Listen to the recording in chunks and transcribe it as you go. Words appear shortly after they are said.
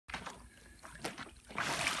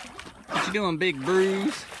you doing, Big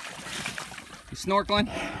Bruise? You snorkeling?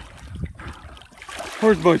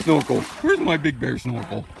 Where's my snorkel? Where's my big bear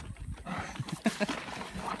snorkel?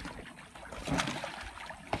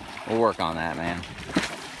 We'll work on that, man.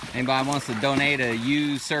 Anybody wants to donate a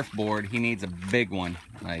used surfboard, he needs a big one.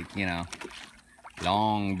 Like, you know,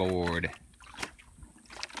 long board.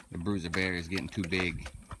 The Bruiser Bear is getting too big.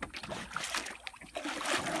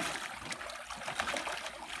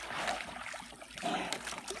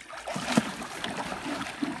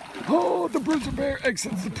 Oh, the Bruiser Bear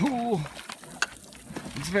exits the pool.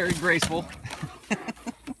 It's very graceful.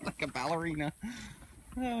 Like a ballerina.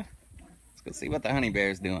 Let's go see what the honey bear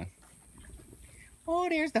is doing. Oh,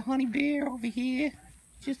 there's the honey bear over here.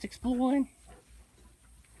 Just exploring.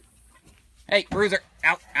 Hey, Bruiser.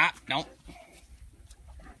 Out, out, don't.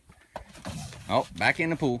 Oh, back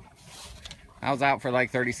in the pool. I was out for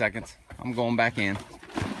like 30 seconds. I'm going back in.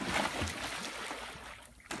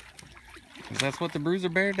 Because that's what the Bruiser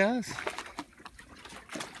Bear does.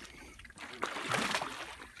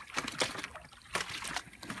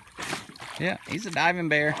 Yeah, he's a diving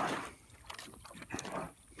bear.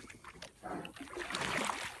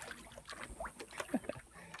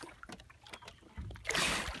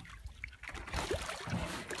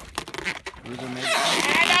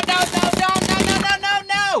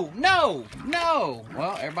 No!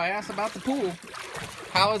 Well, everybody asks about the pool.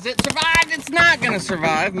 How has it survived? It's not gonna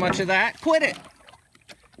survive much of that. Quit it.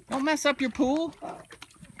 Don't mess up your pool. Oh,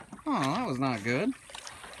 that was not good.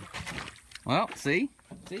 Well, see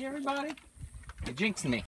everybody? You jinxed me.